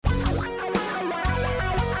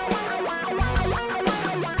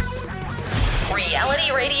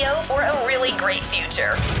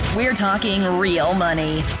future. We're talking real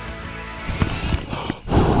money.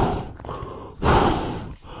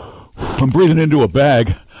 I'm breathing into a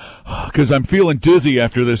bag because I'm feeling dizzy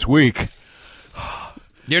after this week.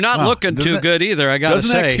 You're not looking too good either, I got to say.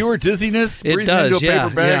 Doesn't that cure dizziness? It breathing does, into a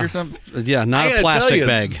paper bag or something? Yeah, not a plastic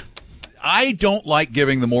bag. I don't like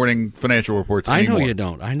giving the morning financial reports anymore.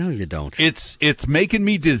 I know you don't. It's making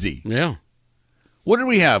me dizzy. Yeah. What did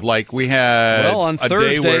we have? Like we had on a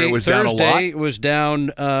Thursday, day where it was down a lot? it was down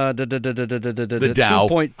the Dow.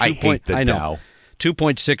 I hate the Dow.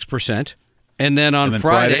 2.6%. And then on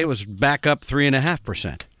Friday, it was back up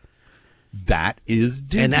 3.5%. That is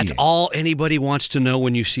dizzying. And that's all anybody wants to know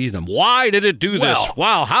when you see them. Why did it do this?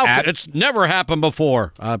 Wow, it's never happened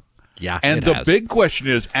before. Yeah, and the big question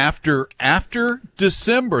is after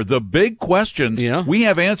December, the big questions, we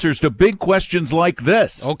have answers to big questions like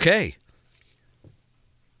this. Okay.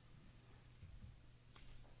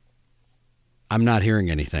 I'm not hearing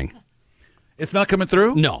anything. It's not coming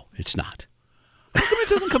through? No, it's not. How come it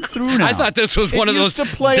doesn't come through now? I thought this was one of those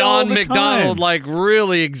Don McDonald, like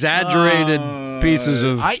really exaggerated pieces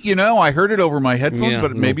of. I heard it over my headphones,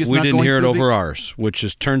 but maybe it's not going through. We didn't hear it over ours,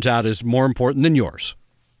 which turns out is more important than yours.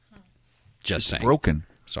 Just saying. Broken.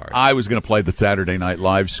 Sorry. I was going to play the Saturday Night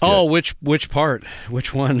Live skit. Oh, which part?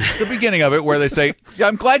 Which one? The beginning of it where they say,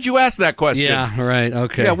 I'm glad you asked that question. Yeah, right.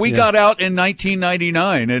 Okay. Yeah, we got out in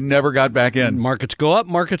 1999 and never got back in. Markets go up,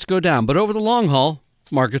 markets go down. But over the long haul,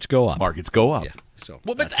 markets go up. Markets go up. Yeah. So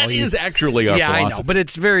but that is actually our philosophy. I know, but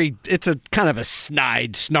it's a kind of a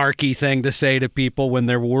snide, snarky thing to say to people when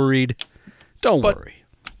they're worried. Don't worry.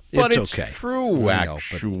 But it's okay. True,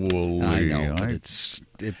 actually. I know, but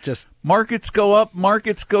it just... Markets go up,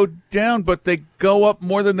 markets go down, but they go up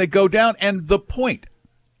more than they go down. And the point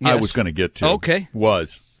I was going to get to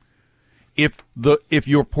was if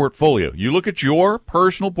your portfolio, you look at your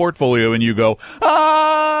personal portfolio and you go,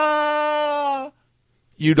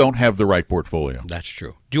 you don't have the right portfolio. That's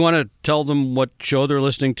true. Do you want to tell them what show they're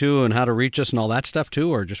listening to and how to reach us and all that stuff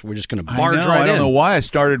too, or we're just going to barge right in? I don't know why I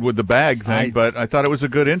started with the bag thing, but I thought it was a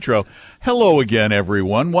good intro. Hello again,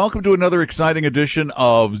 everyone. Welcome to another exciting edition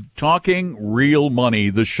of Talking Real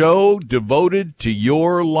Money, the show devoted to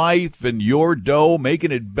your life and your dough,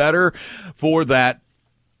 making it better for that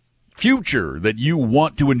future that you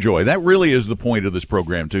want to enjoy. That really is the point of this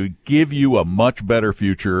program, to give you a much better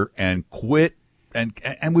future and quit.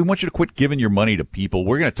 And we want you to quit giving your money to people.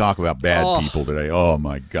 We're going to talk about bad people today. Oh,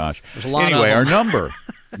 my gosh. Anyway, our number.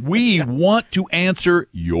 We want to answer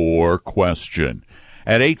your question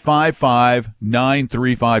at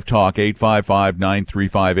 855-935-TALK,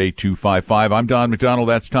 855-935-8255. I'm Don McDonald.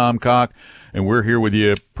 That's Tom Cock. And we're here with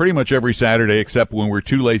you pretty much every Saturday except when we're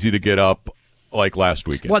too lazy to get up like last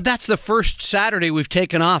weekend. Well, that's the first Saturday we've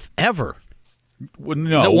taken off ever. Well,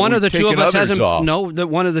 no, that one of the two of us hasn't. Off. No, that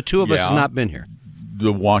one of the two of us has not been here.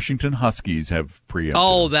 The Washington Huskies have preempted.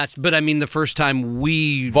 Oh, but I mean the first time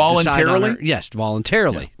we voluntarily. Yes,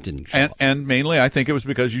 voluntarily didn't show up. And mainly, I think it was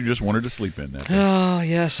because you just wanted to sleep in that day. Oh,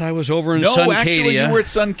 yes, I was over in Suncadia. No, actually, you were at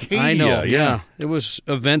Suncadia. I know. Yeah, it was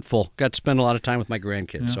eventful. Got to spend a lot of time with my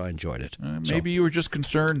grandkids, so I enjoyed it. Maybe you were just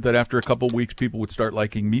concerned that after a couple of weeks, people would start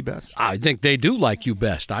liking me best. I think they do like you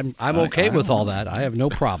best. I'm okay with all that. I have no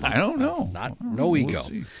problem. I don't know. No ego.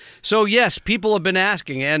 We'll so, yes, people have been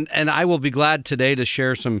asking, and I will be glad today to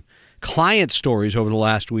share some client stories over the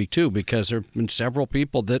last week, too, because there have been several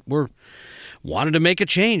people that wanted to make a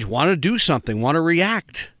change, want to do something, want to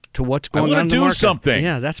react to what's going on in the market. Do something.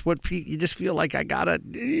 Yeah, that's what you just feel like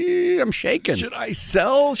I'm shaking. Should I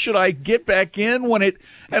sell? Should I get back in when it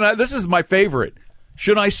 – and this is my favorite.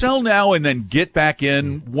 Should I sell now and then get back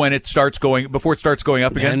in when it starts going before it starts going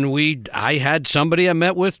up again? And I had somebody I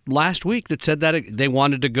met with last week that said that they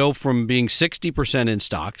wanted to go from being 60% in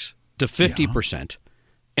stocks to 50%,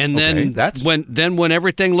 and then when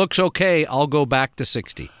everything looks okay, I'll go back to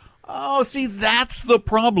 60. Oh, see, that's the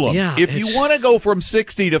problem. Yeah, if you want to go from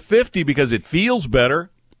 60 to 50 because it feels better,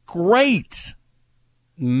 great.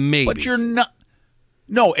 Maybe, but you're not.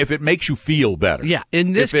 No, if it makes you feel better. Yeah,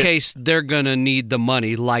 in this case, they're going to need the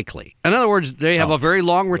money, likely. In other words, they have a very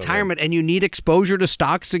long retirement, and you need exposure to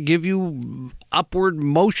stocks to give you upward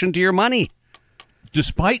motion to your money.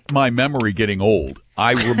 Despite my memory getting old,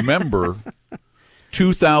 I remember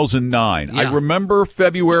 2009. Yeah. I remember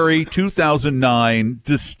February 2009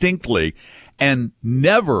 distinctly, and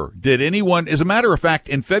never did anyone, as a matter of fact,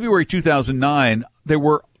 in February 2009, there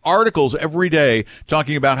were articles every day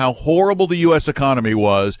talking about how horrible the U.S. economy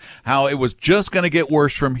was, how it was just going to get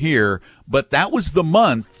worse from here. But that was the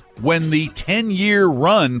month when the 10-year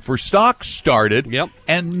run for stocks started,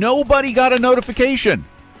 and nobody got a notification.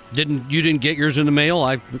 You didn't get yours in the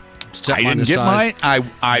mail? step I on didn't the get side?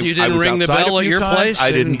 mine. You didn't was ring the outside bell a at few your times. place?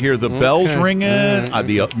 I didn't hear the bells ringing.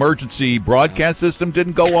 The emergency broadcast system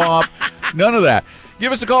didn't go off. None of that.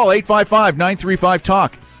 Give us a call,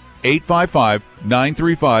 855-935-TALK.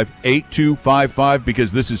 855-935-8255,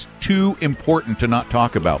 because this is too important to not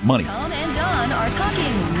talk about money. Tom and Don are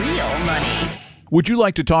talking real money. Would you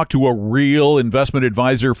like to talk to a real investment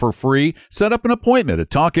advisor for free? Set up an appointment at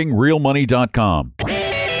talkingrealmoney.com.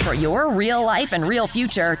 For your real life and real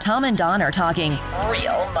future, Tom and Don are talking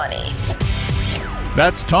real money.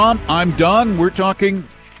 That's Tom. I'm Don. We're talking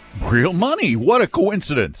real money. What a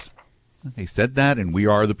coincidence. They said that, and we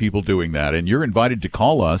are the people doing that. And you're invited to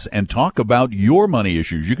call us and talk about your money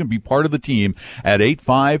issues. You can be part of the team at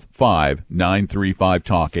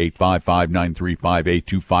 855-935-TALK,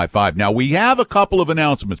 855-935-8255. Now, we have a couple of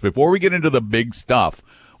announcements before we get into the big stuff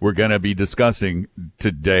we're going to be discussing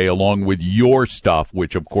today, along with your stuff,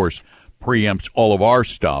 which, of course, preempts all of our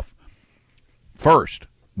stuff. First,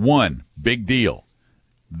 one big deal.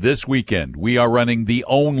 This weekend, we are running the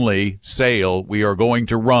only sale we are going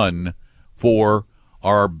to run for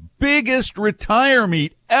our biggest retire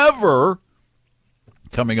meet ever,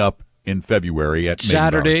 coming up in February at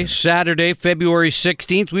Saturday, February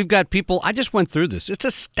 16th. We've got people, I just went through this. It's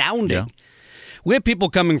astounding. Yeah. We have people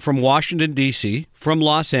coming from Washington, D.C., from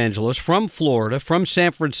Los Angeles, from Florida, from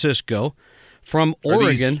San Francisco, from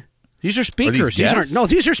Oregon. These are speakers.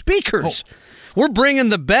 These are speakers. Oh. We're bringing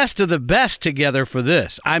the best of the best together for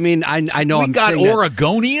this. I mean, I know we got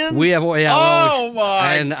Oregonians. We have. Yeah, oh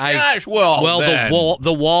my gosh!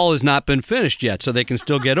 The wall has not been finished yet, so they can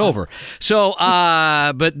still get over. So,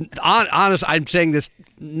 but honest, I'm saying this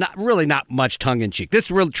not much tongue in cheek. This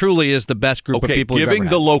really truly is the best group of people. Giving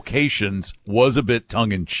the locations was a bit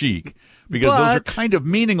tongue in cheek. Because those are kind of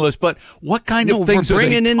meaningless, but what kind of things are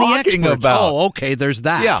they talking about? Oh, okay, there's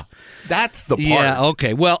that. Yeah, that's the part. Yeah,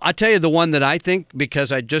 okay. Well, I'll tell you the one that I think,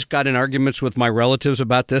 because I just got in arguments with my relatives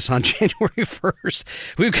about this on January 1st.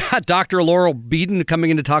 We've got Dr. Laurel Beeden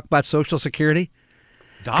coming in to talk about Social Security.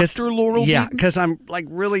 Dr. Laurel Beeden? Yeah, because I'm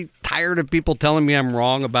really tired of people telling me I'm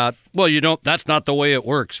wrong about, that's not the way it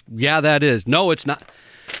works. Yeah, that is. No, it's not.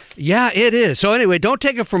 Yeah, it is. So anyway, don't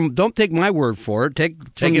take my word for it. Take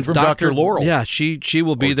it from Dr. Laurel. Yeah, she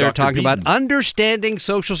will be there talking about understanding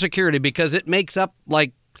Social Security, because it makes up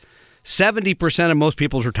 70% of most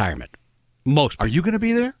people's retirement. Most people. Are you going to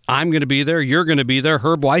be there? I'm going to be there. You're going to be there.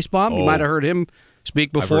 Herb Weisbaum, you might have heard him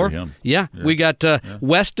speak before. I've heard him. Yeah, we got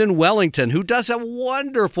Weston Wellington, who does a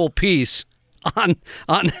wonderful piece on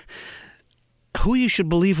who you should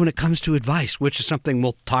believe when it comes to advice, which is something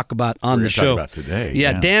we'll talk about on the show. Talk about today.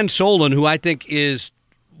 Yeah, Dan Solon, who I think is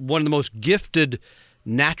one of the most gifted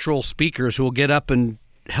natural speakers, who will get up and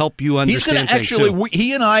help you understand things.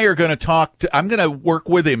 He and I are going to talk. I'm going to work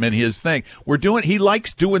with him in his thing. He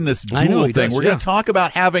likes doing this dual thing. We're going to talk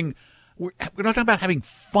about having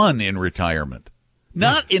fun in retirement.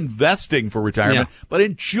 Not investing for retirement, but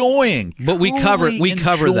enjoying. But we cover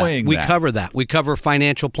that. We cover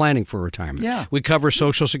financial planning for retirement. Yeah. We cover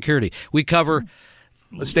Social Security. We cover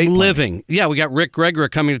estate living. Yeah, we got Rick Greger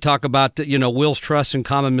coming to talk about wills, trusts, and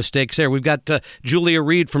common mistakes there. We've got Julia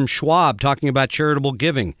Reed from Schwab talking about charitable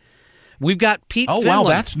giving. We've got Pete Finland. Oh, wow,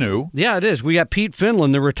 that's new. Yeah, it is. We got Pete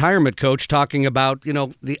Finland, the retirement coach, talking about,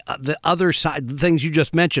 the other side, the things you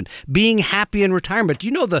just mentioned, being happy in retirement. Do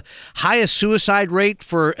you know the highest suicide rate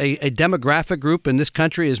for a demographic group in this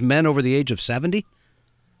country is men over the age of 70?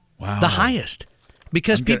 Wow. The highest.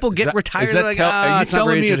 Because people get retired. Are you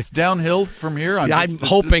telling me it's downhill from here? I'm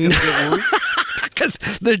hoping. Because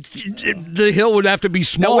the hill would have to be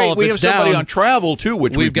small. No, wait, we have somebody on travel too,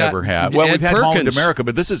 which we've never had. Well, we've had Holland America,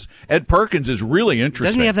 but Ed Perkins is really interesting.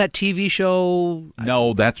 Doesn't he have that TV show?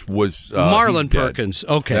 No, that was Marlon Perkins.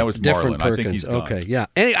 Okay, that was different Marlon. Perkins. I think he's gone. Okay, yeah.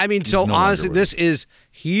 So honestly, this is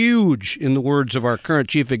huge in the words of our current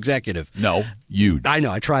chief executive. No, huge. I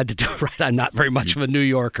know. I tried to do it right. I'm not very much of a New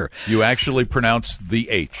Yorker. You actually pronounced the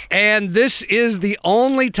H. And this is the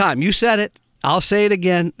only time you said it. I'll say it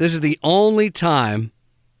again. This is the only time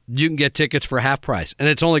you can get tickets for half price, and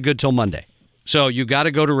it's only good till Monday. So you got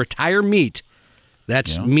to go to Retire Meet.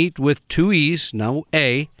 That's meet with 2 E's, no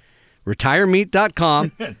A,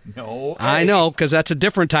 retiremeet.com. No, I know, because that's a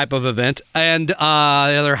different type of event. And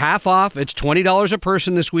they're half off. It's $20 a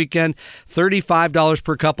person this weekend, $35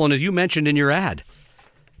 per couple. And as you mentioned in your ad,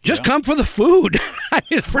 just come for the food.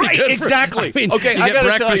 It's pretty good. Exactly. I mean, okay, you get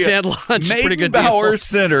breakfast and lunch. Pretty good deal. Bauer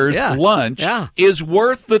Center's lunch is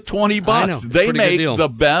worth the $20. I know. They make the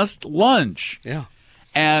best lunch. Yeah.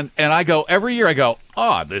 And I go every year. I go,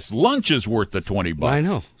 this lunch is worth the $20. I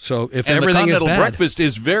know. So if and everything the is Continental bad, breakfast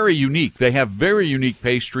is very unique. They have very unique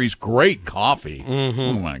pastries, great coffee.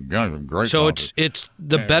 Oh my God, great. So coffee. it's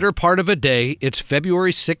the better part of a day. It's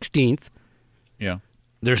February 16th. Yeah.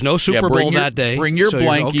 There's no Super Bowl that day. Bring your so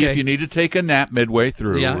blankie if you need to take a nap midway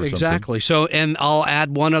through. Yeah, or exactly. So, and I'll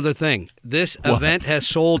add one other thing. This event has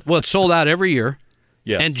sold. Well, it's sold out every year.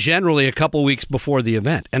 Yes. And generally a couple weeks before the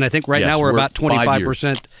event. And I think right now we're about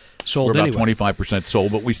 25% sold. We're anyway. about 25%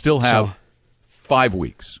 sold, but we still have 5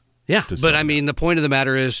 weeks. Yeah, but I mean, the point of the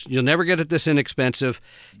matter is you'll never get it this inexpensive.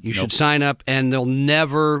 You should sign up, and they'll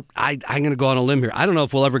never. I'm going to go on a limb here. I don't know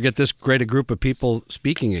if we'll ever get this great a group of people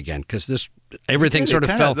speaking again because everything sort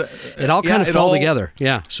of fell. It all kind of fell together.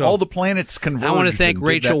 Yeah, so all the planets converged. I want to thank and did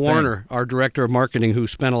Rachel that Warner, our director of marketing, who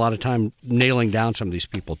spent a lot of time nailing down some of these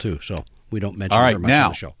people too. So we don't mention all right, her much now,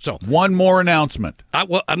 on the show. So one more announcement. I'm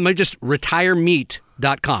going to just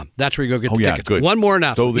retiremeat.com. That's where you go get the tickets. Good. One more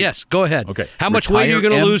announcement. Yes, go ahead. Okay. How much weight are you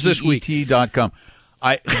going to lose this week? RetireMeat.com.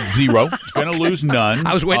 Zero. Going to lose none.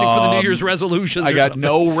 I was waiting for the New Year's resolutions. I got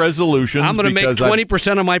no resolutions. I'm going to make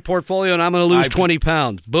 20% of my portfolio, and I'm going to lose 20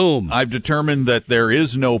 pounds. Boom. I've determined that there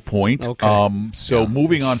is no point. Okay.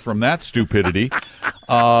 Moving on from that stupidity.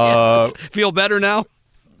 Yes. Feel better now?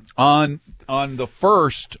 On the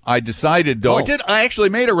 1st, I decided, though. I actually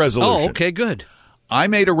made a resolution. Oh, okay, good. I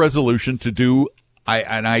made a resolution to do,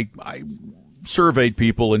 I surveyed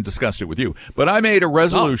people and discussed it with you, but I made a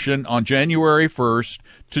resolution on January 1st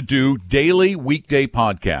to do daily weekday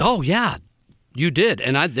podcasts. Oh, yeah, you did,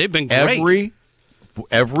 and they've been great.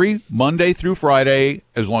 Every Monday through Friday,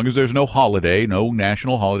 as long as there's no holiday, no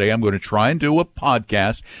national holiday, I'm going to try and do a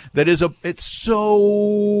podcast that is it's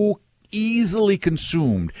so easily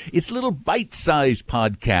consumed. It's little bite-sized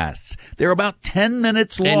podcasts. They're about 10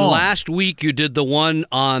 minutes long. And last week you did the one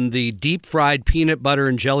on the deep-fried peanut butter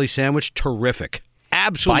and jelly sandwich. Terrific.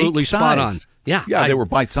 Absolutely spot on. Yeah, they were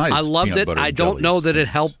bite-sized. I loved it. I don't know that it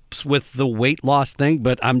helps with the weight loss thing,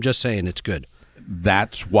 but I'm just saying it's good.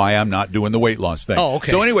 That's why I'm not doing the weight loss thing. Oh,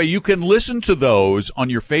 okay. So anyway, you can listen to those on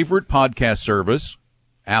your favorite podcast service,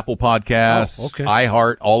 Apple Podcasts,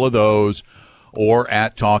 iHeart, all of those, or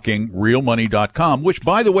at talkingrealmoney.com, which,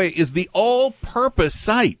 by the way, is the all-purpose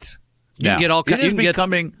site. You can get all. It is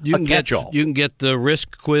becoming a catch-all. You can get the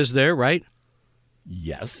risk quiz there, right?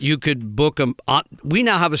 Yes. You could book them. We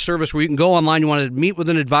now have a service where you can go online. You want to meet with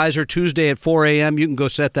an advisor Tuesday at 4 a.m. You can go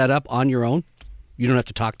set that up on your own. You don't have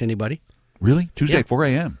to talk to anybody. Really? Tuesday at 4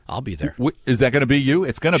 a.m.? I'll be there. Is that going to be you?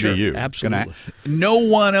 It's going to be you. Absolutely. No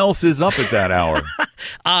one else is up at that hour.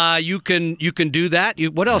 You can do that.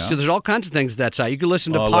 What else? Yeah. There's all kinds of things at that site. You can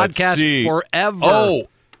listen to podcasts forever.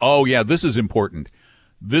 Oh, yeah. This is important.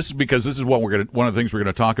 Because this is what one of the things we're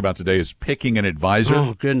going to talk about today is picking an advisor.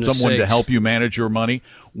 Oh, goodness someone sakes. to help you manage your money.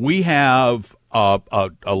 We have a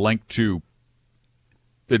link to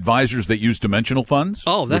advisors that use dimensional funds,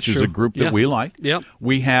 which is a group that we like. Yep.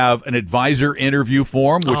 We have an advisor interview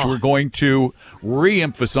form, which we're going to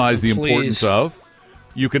re-emphasize the importance of.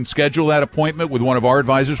 You can schedule that appointment with one of our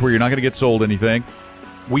advisors where you're not going to get sold anything.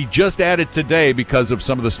 We just added today, because of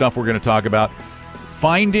some of the stuff we're going to talk about,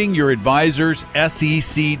 finding your advisor's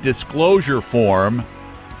SEC disclosure form,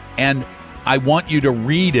 and I want you to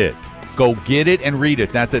read it. Go get it and read it.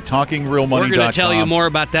 That's at talkingrealmoney.com. We're going to tell you more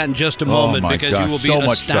about that in just a moment because you will be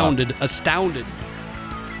astounded.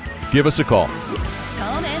 Give us a call.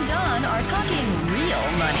 Tom and Don are talking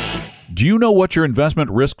real money. Do you know what your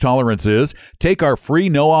investment risk tolerance is? Take our free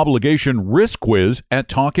no-obligation risk quiz at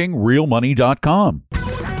talkingrealmoney.com.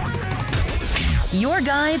 Your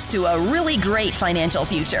guides to a really great financial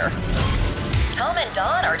future. Tom and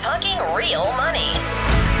Don are talking real money.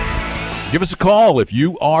 Give us a call if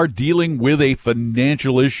you are dealing with a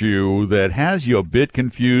financial issue that has you a bit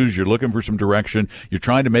confused. You're looking for some direction. You're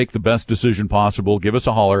trying to make the best decision possible. Give us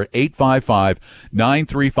a holler at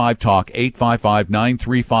 855-935-TALK,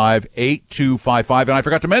 855-935-8255. And I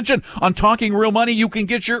forgot to mention, on Talking Real Money, you can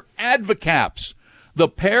get your Advocaps, the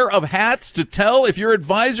pair of hats to tell if your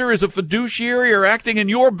advisor is a fiduciary or acting in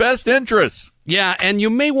your best interests. Yeah, and you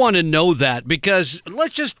may want to know that because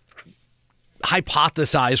let's just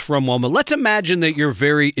hypothesize for a moment. Let's imagine that you're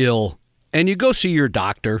very ill and you go see your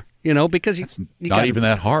doctor, because you not even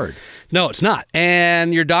that hard. No, it's not.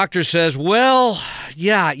 And your doctor says, well,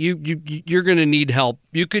 yeah, you're going to need help.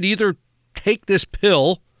 You could either take this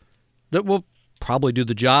pill that will probably do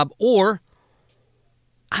the job, or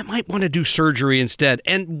I might want to do surgery instead.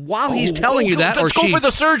 And while he's telling you that, let's go for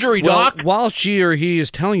the surgery, Doc. While she or he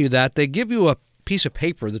is telling you that, they give you a piece of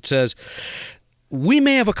paper that says, we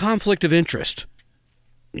may have a conflict of interest.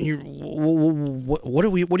 What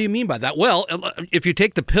do you mean by that? Well, if you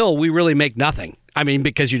take the pill, we really make nothing. I mean,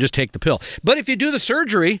 because you just take the pill. But if you do the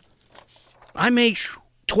surgery, I make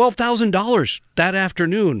 $12,000 that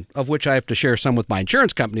afternoon, of which I have to share some with my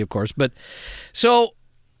insurance company, of course. But so,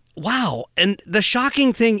 wow. And the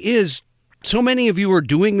shocking thing is, so many of you are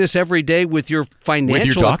doing this every day with your financial...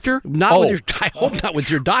 With your doctor? Not with your... I hope not with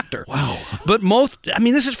your doctor. Wow. But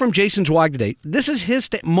this is from Jason Zwag today. This is his...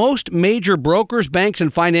 Most major brokers, banks,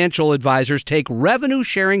 and financial advisors take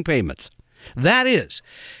revenue-sharing payments. That is,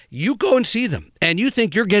 you go and see them, and you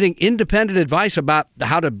think you're getting independent advice about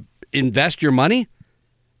how to invest your money?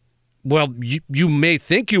 Well, you may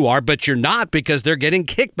think you are, but you're not, because they're getting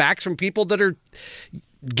kickbacks from people that are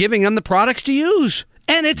giving them the products to use.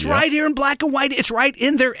 And it's right here in black and white. It's right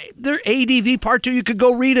in their ADV Part 2. You could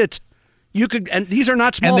go read it. You could, and these are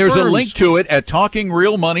not small firms. And there's firms. a link to it at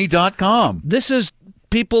talkingrealmoney.com. This is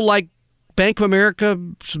people like Bank of America,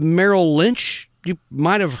 Merrill Lynch. You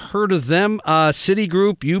might have heard of them.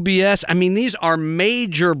 Citigroup, UBS. I mean, these are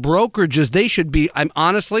major brokerages. They should be.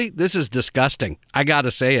 Honestly, this is disgusting. I got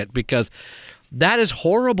to say it, because that is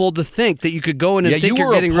horrible to think that you could go in and think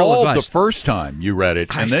you're getting real advice. You were appalled the first time you read it,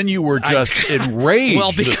 and then you were just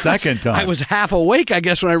enraged the second time. I was half awake, I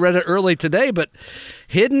guess, when I read it early today. But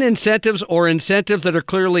hidden incentives, or incentives that are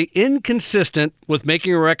clearly inconsistent with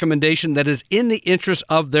making a recommendation that is in the interest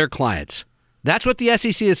of their clients. That's what the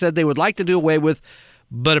SEC has said they would like to do away with,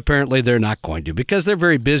 but apparently they're not going to, because they're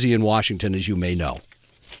very busy in Washington, as you may know.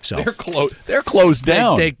 So they're closed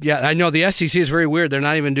down. Yeah, I know the SEC is very weird. They're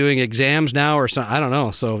not even doing exams now, or something. I don't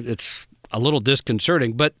know. So it's a little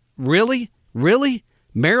disconcerting. But really,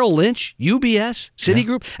 Merrill Lynch, UBS,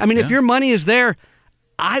 Citigroup. I mean, if your money is there,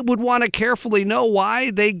 I would want to carefully know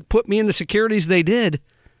why they put me in the securities they did,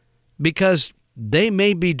 because they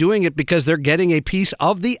may be doing it because they're getting a piece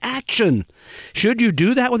of the action. Should you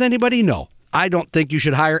do that with anybody? No, I don't think you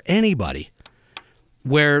should hire anybody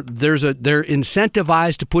where they're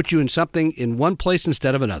incentivized to put you in something in one place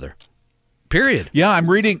instead of another. Period. Yeah, I'm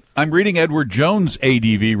reading Edward Jones'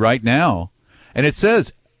 ADV right now, and it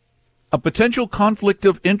says a potential conflict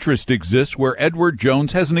of interest exists where Edward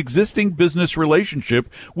Jones has an existing business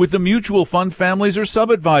relationship with the mutual fund families or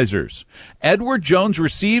sub-advisors. Edward Jones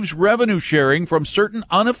receives revenue sharing from certain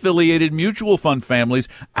unaffiliated mutual fund families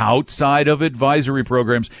outside of advisory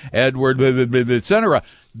programs, etc.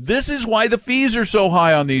 This is why the fees are so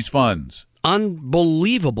high on these funds.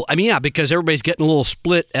 Unbelievable. I mean, yeah, because everybody's getting a little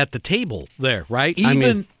split at the table there, right?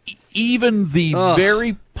 Even the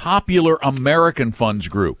very popular American Funds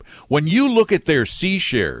Group, when you look at their C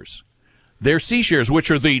shares, which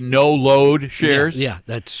are the no-load shares,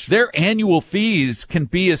 that's their annual fees can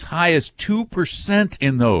be as high as 2%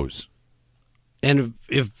 in those. And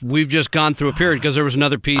if we've just gone through a period, because there was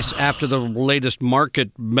another piece after the latest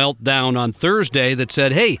market meltdown on Thursday that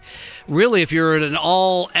said, hey, really, if you're in an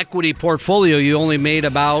all-equity portfolio, you only made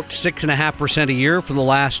about 6.5% a year for the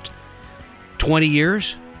last 20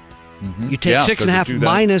 years. Mm-hmm. You take 6.5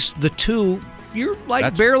 minus the 2, you're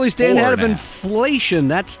that's barely staying ahead of inflation.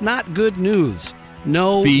 That's not good news.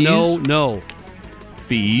 No.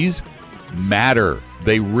 Fees matter.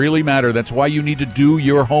 They really matter. That's why you need to do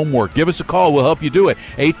your homework. Give us a call. We'll help you do it.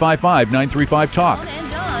 855-935-TALK. Tom and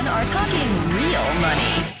Don are talking real money.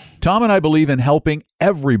 Tom and I believe in helping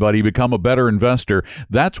everybody become a better investor.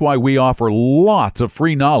 That's why we offer lots of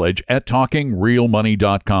free knowledge at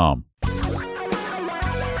TalkingRealMoney.com.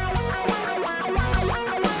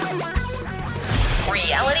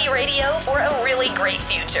 Reality radio for a really great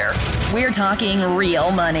future. We're talking real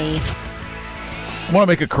money. I want to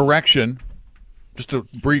make a correction. Just a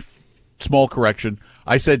brief, small correction.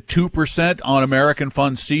 I said 2% on American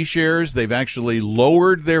Fund C shares. They've actually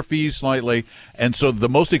lowered their fees slightly. And so the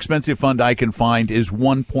most expensive fund I can find is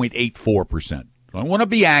 1.84%. I want to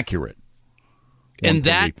be accurate. And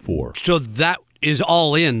that is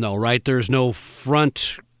all in, though, right? There's no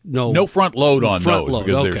front load on those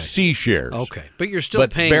because they're C shares. Okay, but you're still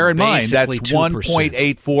paying. But bear in mind that's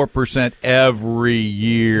 1.84% every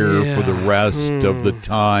year for the rest of the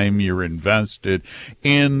time you're invested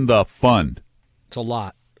in the fund. It's a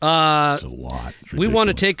lot. It's a lot. We want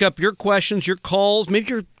to take up your questions, your calls. Maybe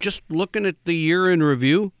you're just looking at the year in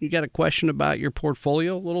review. You got a question about your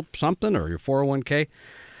portfolio, a little something, or your 401k.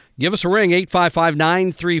 Give us a ring,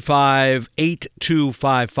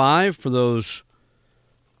 855-935-8255 for those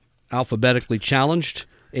alphabetically challenged.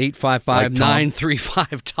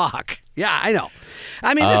 855-935-TALK. Yeah, I know.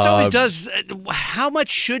 I mean, this always does. How much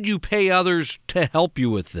should you pay others to help you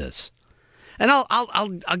with this? And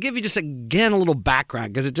I'll give you just again a little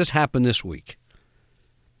background because it just happened this week.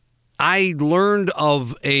 I learned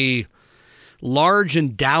of a large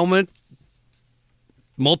endowment,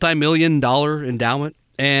 multi-million-dollar endowment.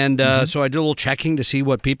 And so I did a little checking to see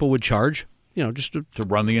what people would charge, just to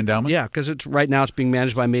run the endowment? Yeah, because right now it's being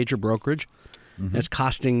managed by a major brokerage. It's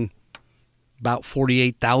costing about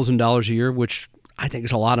 $48,000 a year, which I think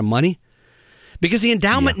is a lot of money. Because the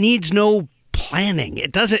endowment needs no planning.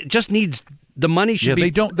 It just needs the money should be they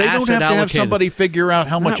don't have to allocated. have somebody figure out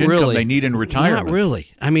how much income they need in retirement. Not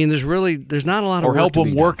really. I mean, there's not a lot of or work help to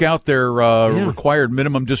them be work done. out their required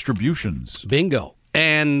minimum distributions. Bingo.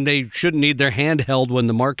 And they shouldn't need their hand held when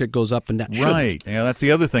the market goes up and down. Right. Yeah, that's the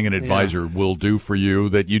other thing an advisor will do for you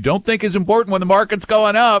that you don't think is important when the market's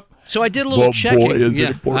going up. So I did a little checking. Boy, is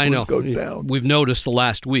it important I know. when it's going down. We've noticed the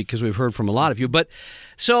last week because we've heard from a lot of you. But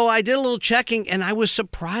so I did a little checking, and I was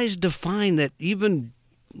surprised to find that even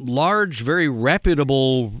large, very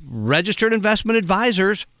reputable registered investment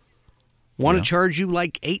advisors want to charge you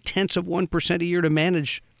like 0.8% a year to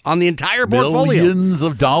manage on the entire portfolio. Millions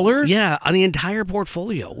of dollars? Yeah, on the entire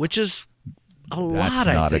portfolio, which is a lot, That's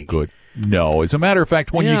I not think. a good. No, as a matter of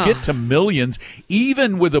fact, when you get to millions,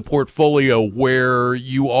 even with a portfolio where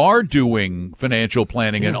you are doing financial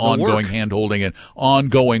planning and ongoing hand-holding and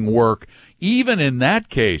ongoing work, even in that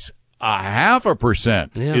case,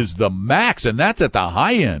 0.5% is the max, and that's at the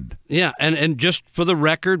high end. Yeah, and just for the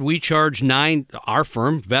record, we charge our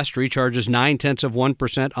firm, Vestry, charges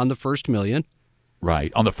 0.9% on the first million.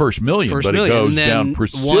 Right, on the first million, First but million. it goes And then down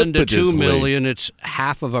precipitously. 1 to 2 million, it's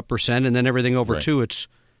 0.5%, and then everything over 2, it's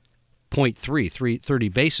 0.3, 30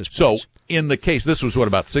 basis points. So in the case, this was what,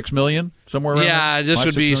 about 6 million, somewhere around? Yeah, there? this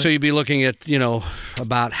would 5-6 be million? so you'd be looking at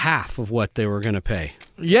about half of what they were going to pay.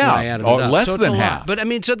 Yeah, when I added it or up. less So it's than a lot. half. But I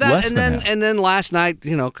mean, so that Less than half. and then last night,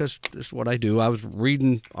 because this is what I do. I was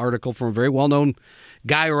reading an article from a very well-known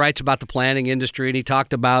guy who writes about the planning industry, and he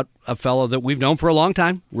talked about a fellow that we've known for a long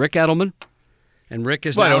time, Rick Edelman. And Rick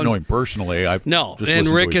is Well, now I don't know him personally. I've No, just and listened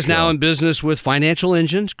to Rick his is now show. in business with Financial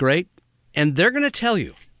Engines. Great. And they're going to tell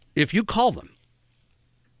you, if you call them,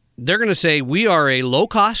 they're going to say, we are a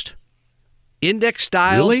low-cost,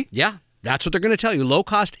 index-style. Really? Yeah, that's what they're going to tell you.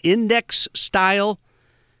 Low-cost, index-style,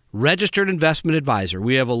 registered investment advisor.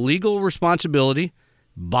 We have a legal responsibility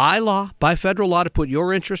by law, by federal law, to put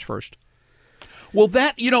your interest first. Well,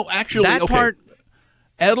 that, actually, That okay. part...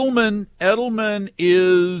 Edelman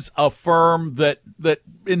is a firm that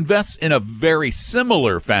invests in a very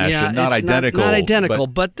similar fashion, not it's identical. Not identical,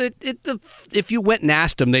 but if you went and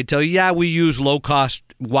asked them, they'd tell you, yeah, we use low-cost,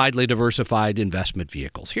 widely diversified investment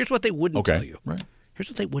vehicles. Here's what they wouldn't tell you. Right. Here's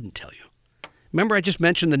what they wouldn't tell you. Remember, I just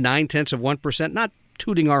mentioned the 0.9%, not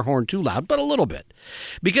tooting our horn too loud, but a little bit.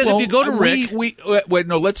 Because if you go to Rick... Wait,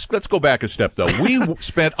 no, let's go back a step, though. We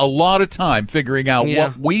spent a lot of time figuring out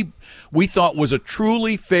what we thought was a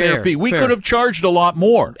truly fair fee. We could have charged a lot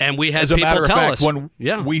more. And we had As a people matter of tell fact, us. when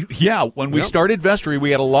we started Vestry, we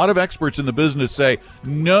had a lot of experts in the business say,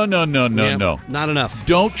 no, not enough.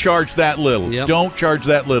 don't charge that little. Yep. Don't charge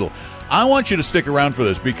that little. I want you to stick around for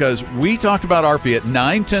this because we talked about our fee at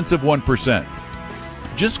 0.9%.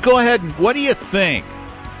 Just go ahead and what do you think?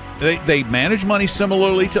 They manage money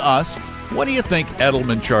similarly to us. What do you think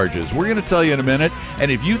Edelman charges? We're going to tell you in a minute.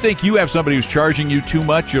 And if you think you have somebody who's charging you too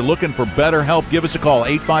much, you're looking for better help, give us a call,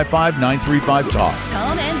 855-935-TALK.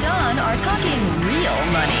 Tom and Don are talking real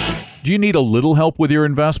money. Do you need a little help with your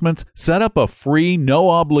investments? Set up a free,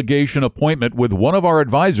 no-obligation appointment with one of our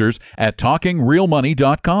advisors at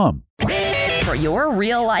TalkingRealMoney.com. For your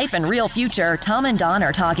real life and real future, Tom and Don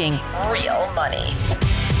are talking real money.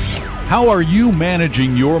 How are you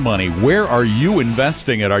managing your money? Where are you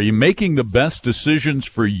investing it? Are you making the best decisions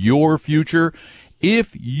for your future?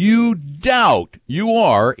 If you doubt you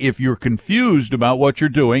are, if you're confused about what you're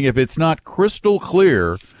doing, if it's not crystal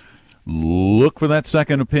clear, look for that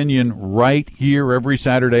second opinion right here every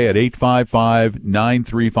Saturday at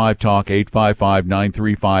 855-935-TALK,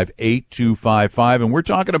 855-935-8255. And we're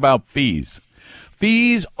talking about fees.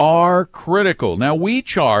 Fees are critical. Now, we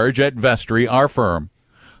charge at Vestry, our firm,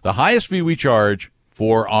 the highest fee we charge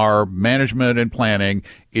for our management and planning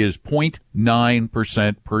is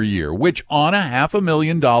 0.9% per year, which on a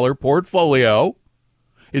 $500,000 portfolio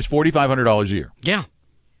is $4,500 a year. Yeah.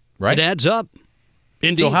 Right? It adds up.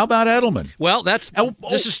 Indeed. So how about Edelman? Well, that's...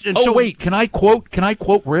 wait, can I quote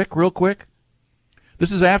Rick real quick?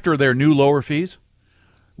 This is after their new lower fees.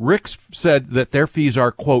 Rick said that their fees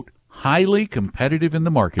are, quote, highly competitive in the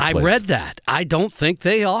marketplace. I read that. I don't think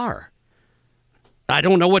they are. I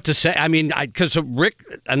don't know what to say. I mean, because Rick,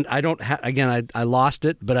 and I don't again, I lost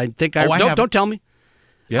it, but I think don't tell me.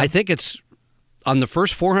 Yeah. I think it's on the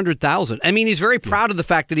first 400,000. I mean, he's very proud of the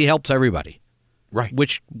fact that he helps everybody. Right.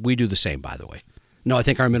 Which we do the same, by the way. No, I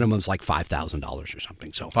think our minimum's like $5,000 or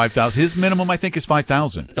something. So 5,000. His minimum, I think, is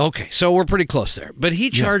 5,000. Okay, so we're pretty close there. But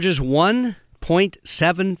he charges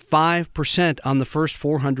 1.75% on the first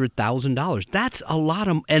 $400,000. That's a lot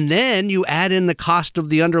of, and then you add in the cost of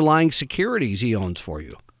the underlying securities he owns for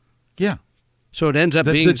you. Yeah. So it ends up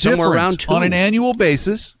being the somewhere around 2 on an annual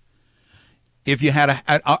basis. If you had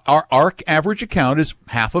our average account is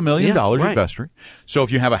 $500,000 at Vestry. So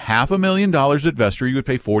if you have $500,000 at Vestry, you would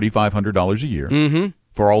pay $4,500 a year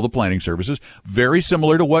for all the planning services. Very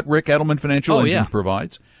similar to what Rick Edelman Financial Engines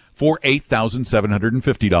provides for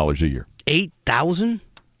 $8,750 a year.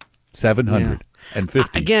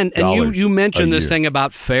 $8,750. Again, and you mentioned this thing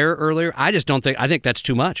about fair earlier. I just don't think. I think that's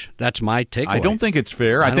too much. That's my takeaway. I don't think it's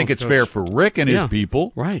fair. I think it's fair for Rick and his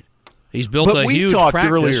people. Right. He's built a huge practice.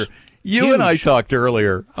 Earlier. You and I talked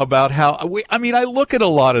earlier about how I look at a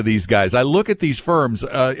lot of these guys. I look at these firms,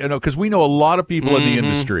 because we know a lot of people in the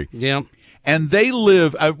industry. Yeah. And they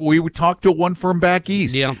live, we talked to one firm back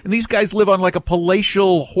east. Yeah. And these guys live on like a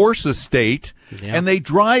palatial horse estate. Yeah. And they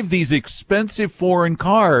drive these expensive foreign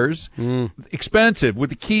cars. Expensive, with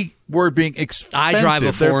the key word being expensive. I drive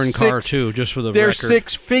a foreign car too, just for the they're record. They're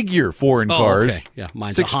six-figure foreign cars. Okay. Yeah,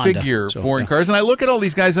 mine's a Honda. Six-figure foreign cars. And I look at all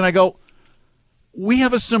these guys and I go, we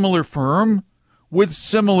have a similar firm with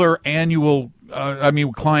similar annual,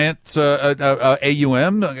 clients,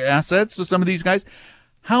 AUM assets to some of these guys.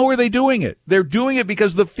 How are they doing it? They're doing it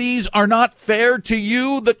because the fees are not fair to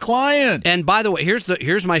you, the client. And by the way,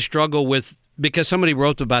 here's my struggle with, because somebody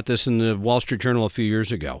wrote about this in the Wall Street Journal a few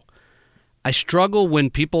years ago. I struggle when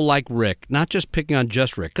people like Rick, not just picking on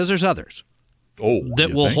just Rick, because there's others,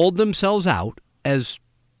 that will hold themselves out as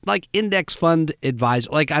like index fund advisor,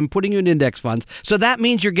 like I'm putting you in index funds, so that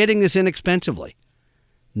means you're getting this inexpensively.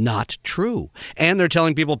 Not true. And they're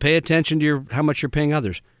telling people, pay attention to how much you're paying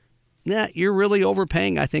others. Nah, you're really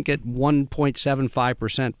overpaying, I think, at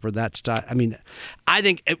 1.75% for that stock. I mean, I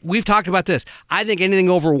think we've talked about this. I think anything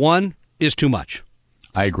over 1 is too much.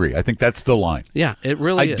 I agree. I think that's the line. Yeah, it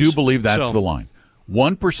really is. I do believe that's the line.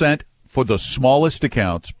 1% for the smallest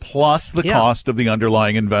accounts, plus the cost of the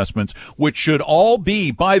underlying investments, which should all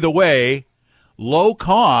be, by the way,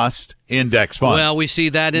 low-cost index funds. Well, we see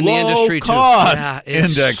that in the industry, too. Low-cost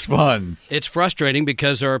index funds. It's frustrating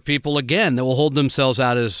because there are people, again, that will hold themselves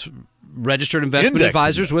out as registered investment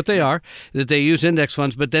advisors, what they are, that they use index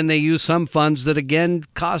funds, but then they use some funds that, again,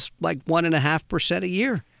 cost like 1.5% a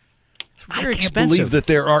year. I can't believe that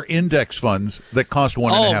there are index funds that cost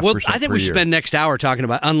 1.5% I think we should spend next hour talking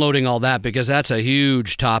about unloading all that, because that's a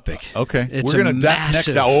huge topic. Okay. It's that's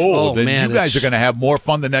next hour. Then you guys are going to have more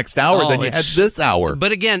fun the next hour than you had this hour.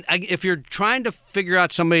 But again, if you're trying to figure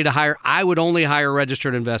out somebody to hire, I would only hire a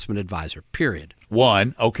registered investment advisor, period.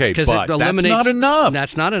 One, okay, but that's not enough.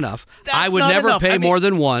 That's not enough. I would never pay more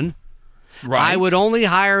than one. Right. I would only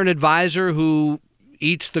hire an advisor who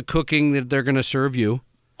eats the cooking that they're going to serve you.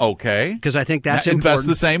 Okay. Because I think that's important. Invest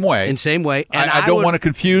the same way. In same way. And I don't want to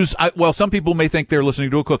confuse. Some people may think they're listening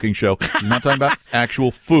to a cooking show. I'm not talking about actual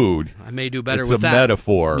food. I may do better with that. It's a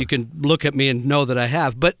metaphor. You can look at me and know that I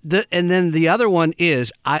have. But and then the other one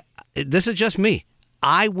is, this is just me.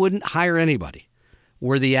 I wouldn't hire anybody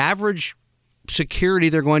where the average security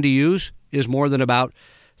they're going to use is more than about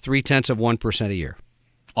 0.3% a year.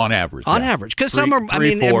 On average. On average. Because some are,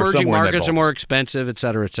 emerging markets are more expensive, et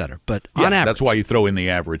cetera, et cetera. But on average. That's why you throw in the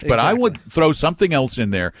average. But I would throw something else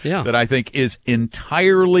in there that I think is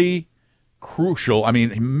entirely crucial. I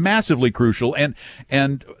mean, massively crucial. And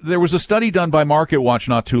there was a study done by MarketWatch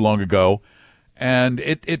not too long ago, and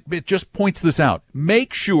it just points this out.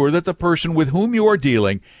 Make sure that the person with whom you are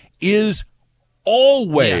dealing is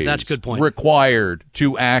always that's a good point. Required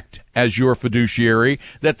to act as your fiduciary,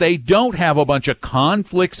 that they don't have a bunch of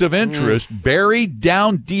conflicts of interest buried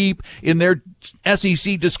down deep in their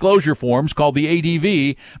SEC disclosure forms called the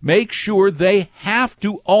ADV. Make sure they have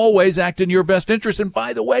to always act in your best interest. And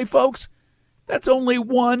by the way, folks, that's only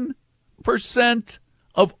 1%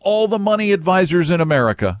 of all the money advisors in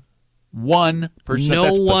America. 1%.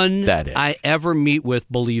 No one pathetic. I ever meet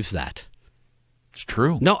with believes that. It's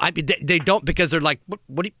true. No, they don't, because they're like,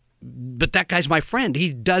 what do you, but that guy's my friend.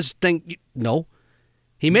 He does think, no.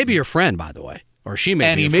 He may be your friend, by the way, or she may be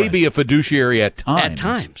And he may be a fiduciary at times. At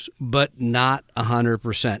times, but not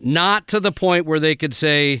 100%. Not to the point where they could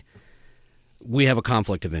say, we have a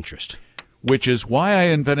conflict of interest. Which is why I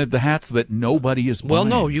invented the hats that nobody is buying. Well,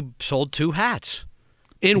 no, you sold 2 hats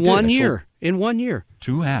in 1 year. In 1 year.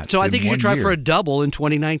 2 hats. So I think you should try for a double in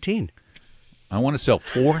 2019. I want to sell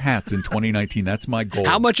 4 hats in 2019. That's my goal.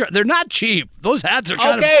 How much they're not cheap. Those hats are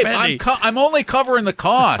kind of spendy. I'm only covering the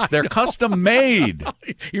cost. They're custom made.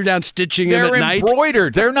 You're down stitching them at night. They're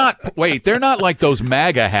embroidered. They're not like those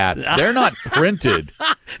MAGA hats. They're not printed.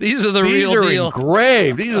 These are the real deal. These are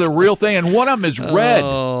engraved. These are the real thing. And one of them is red.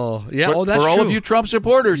 Oh, yeah. For, that's for all true. of you Trump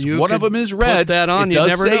supporters, one of them is red. Put that on. It You does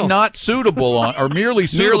never say know. not suitable on, or merely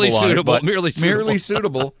suitable. Merely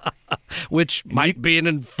suitable. Which might be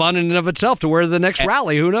fun in and of itself to wear to the next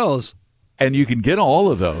rally. Who knows? And you can get all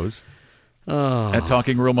of those at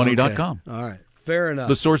TalkingRealMoney.com. Okay. All right. Fair enough.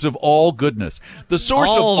 The source of all goodness. The source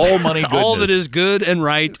of all money goodness. All that is good and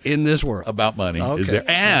right in this world. About money is there.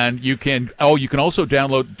 And you can also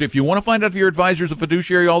download, if you want to find out if your advisor is a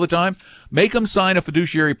fiduciary all the time, make them sign a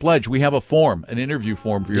fiduciary pledge. We have a form, an interview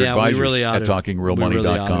form for your advisors at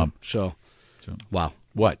TalkingRealMoney.com. So, wow.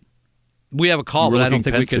 What? We have a call, but I don't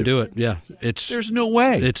think we can do it. Yeah, there's no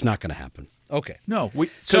way. It's not going to happen. Okay. No.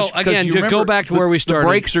 So, again, to go back to where we started.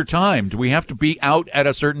 The breaks are timed. We have to be out at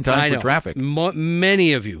a certain time for traffic.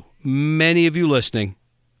 Many of you listening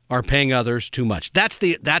are paying others too much. That's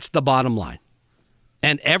the bottom line.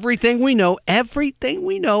 And everything we know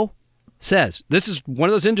says, this is one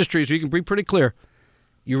of those industries where you can be pretty clear,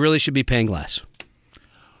 you really should be paying less.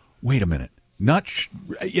 Wait a minute.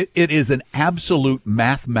 It is an absolute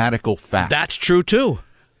mathematical fact. That's true, too.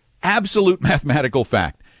 Absolute mathematical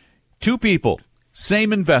fact. 2 people,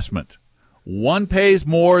 same investment. One pays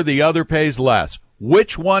more, the other pays less.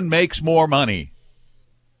 Which one makes more money?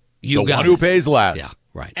 The one who pays less. Yeah,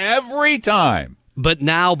 right. Every time. But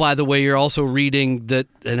now, by the way, you're also reading that,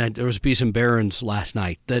 and there was a piece in Barron's last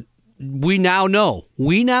night, that we now know,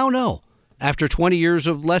 after 20 years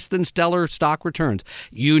of less than stellar stock returns,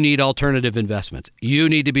 you need alternative investments. You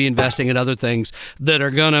need to be investing in other things that are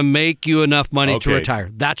going to make you enough money to retire.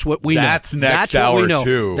 That's what we know. That's next hour,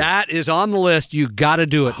 too. That is on the list. You got to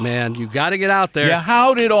do it, man. You got to get out there. Yeah,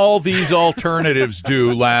 how did all these alternatives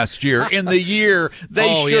do last year? In the year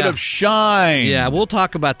they should have shined. Yeah, we'll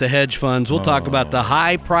talk about the hedge funds. We'll talk about the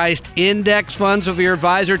high-priced index funds. If your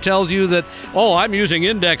advisor tells you that, I'm using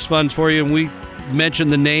index funds for you, and we mention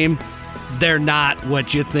the name, they're not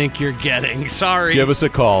what you think you're getting. Sorry. Give us a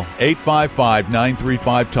call.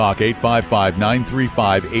 855-935-TALK.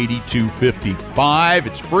 855-935-8255.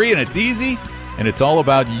 It's free and it's easy, and it's all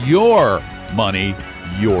about your money,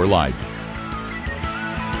 your life.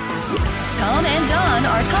 Tom and Don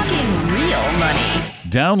are talking real money.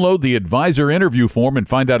 Download the advisor interview form and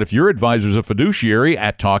find out if your advisor's a fiduciary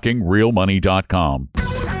at TalkingRealMoney.com.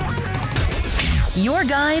 Your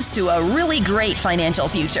guides to a really great financial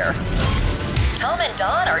future. Tom and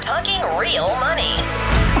Don are talking real money.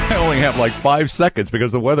 I only have like 5 seconds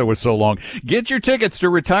because the weather was so long. Get your tickets to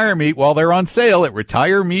Retire Meet while they're on sale at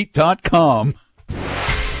retiremeet.com. We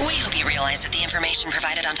hope you realize that the information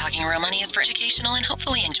provided on Talking Real Money is for educational and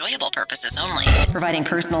hopefully enjoyable purposes only. Providing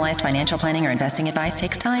personalized financial planning or investing advice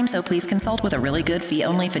takes time, so please consult with a really good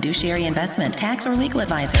fee-only fiduciary investment, tax, or legal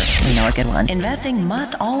advisor. We know a good one. Investing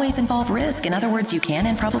must always involve risk. In other words, you can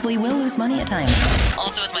and probably will lose money at times.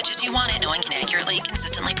 Also, as much as you want it, no one can accurately,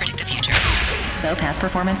 consistently predict the future. So past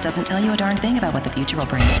performance doesn't tell you a darn thing about what the future will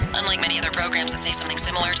bring. Unlike many other programs that say something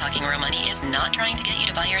similar, Talking Real Money is not trying to get you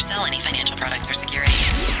to buy or sell any financial products or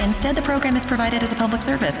securities. Instead, the program is provided as a public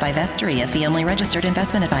service by Vestry, a fee-only registered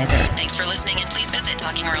investment advisor. Thanks for listening, and please visit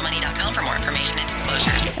TalkingRealMoney.com for more information and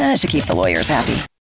disclosures. That should keep the lawyers happy.